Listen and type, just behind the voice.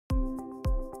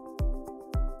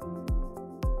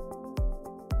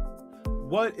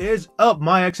What is up,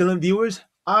 my excellent viewers?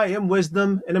 I am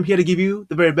Wisdom, and I'm here to give you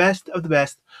the very best of the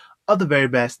best of the very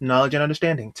best knowledge and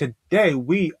understanding. Today,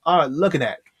 we are looking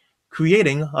at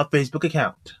creating a Facebook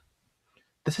account.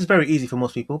 This is very easy for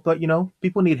most people, but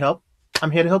people need help.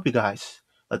 I'm here to help you guys.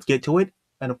 Let's get to it.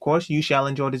 And of course, you shall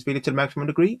enjoy this video to the maximum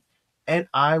degree, and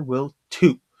I will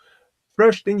too.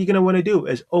 First thing you're going to want to do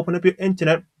is open up your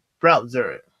internet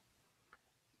browser.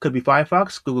 Could be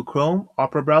Firefox, Google Chrome,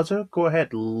 Opera browser. Go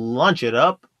ahead, launch it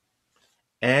up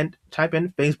and type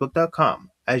in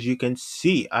facebook.com. As you can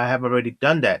see, I have already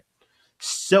done that.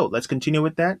 So let's continue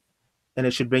with that. And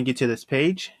it should bring you to this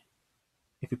page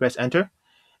if you press enter.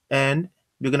 And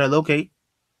you're going to locate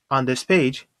on this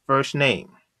page first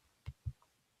name.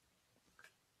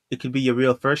 It could be your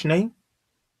real first name,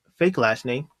 fake last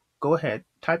name. Go ahead,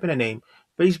 type in a name.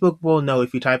 Facebook will know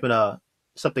if you type in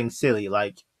something silly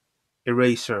like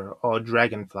eraser or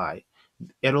dragonfly.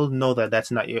 It'll know that that's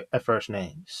not your first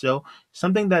name. So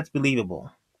something that's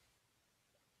believable.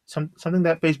 Something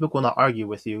that Facebook will not argue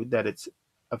with you that it's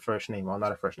a first name or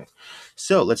not a first name.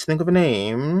 So let's think of a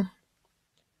name.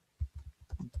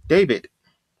 David.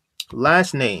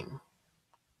 Last name.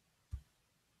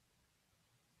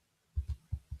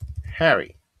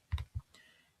 Harry.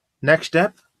 Next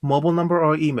step, mobile number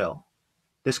or email.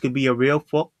 This could be a real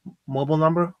mobile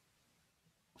number,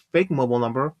 fake mobile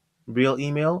number, real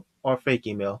email, or fake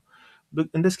email. But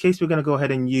in this case, we're going to go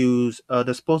ahead and use a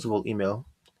disposable email.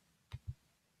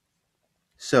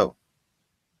 So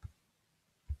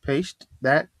paste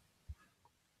that,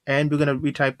 and we're going to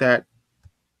retype that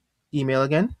email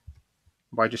again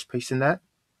by just pasting that.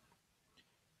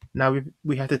 Now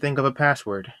we have to think of a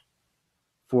password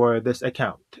for this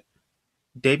account.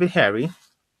 David Harry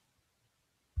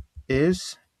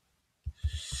is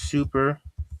super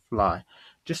fly.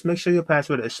 Just make sure your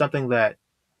password is something that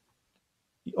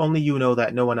only you know,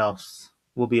 that no one else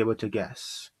will be able to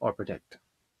guess or predict.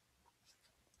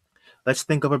 Let's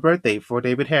think of a birthday for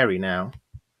David Harry now,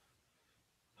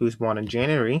 who's born in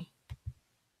January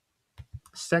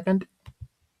 2nd.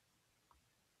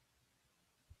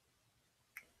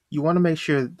 You want to make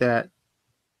sure that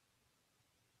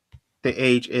the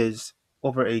age is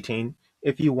over 18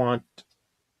 if you want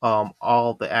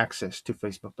all the access to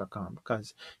Facebook.com.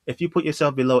 Because if you put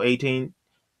yourself below 18,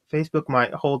 Facebook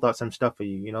might hold out some stuff for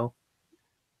you,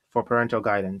 for parental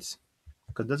guidance.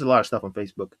 Because there's a lot of stuff on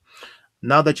Facebook.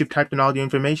 Now that you've typed in all the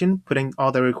information, putting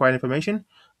all the required information,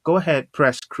 go ahead,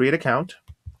 press create account.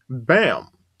 Bam!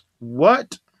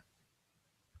 What?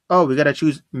 Oh, we gotta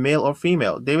choose male or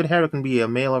female. David Harry can be a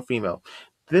male or female.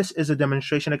 This is a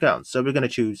demonstration account, so we're gonna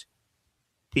choose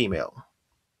female.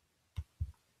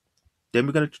 Then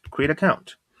we're gonna create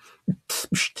account.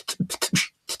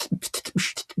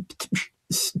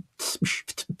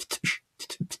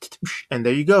 And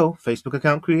there you go, Facebook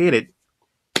account created.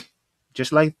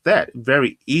 Just like that.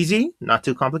 Very easy, not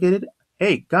too complicated.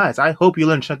 Hey guys, I hope you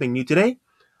learned something new today.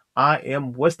 I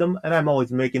am Wisdom, and I'm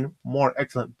always making more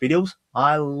excellent videos.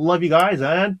 I love you guys,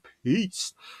 and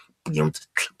peace.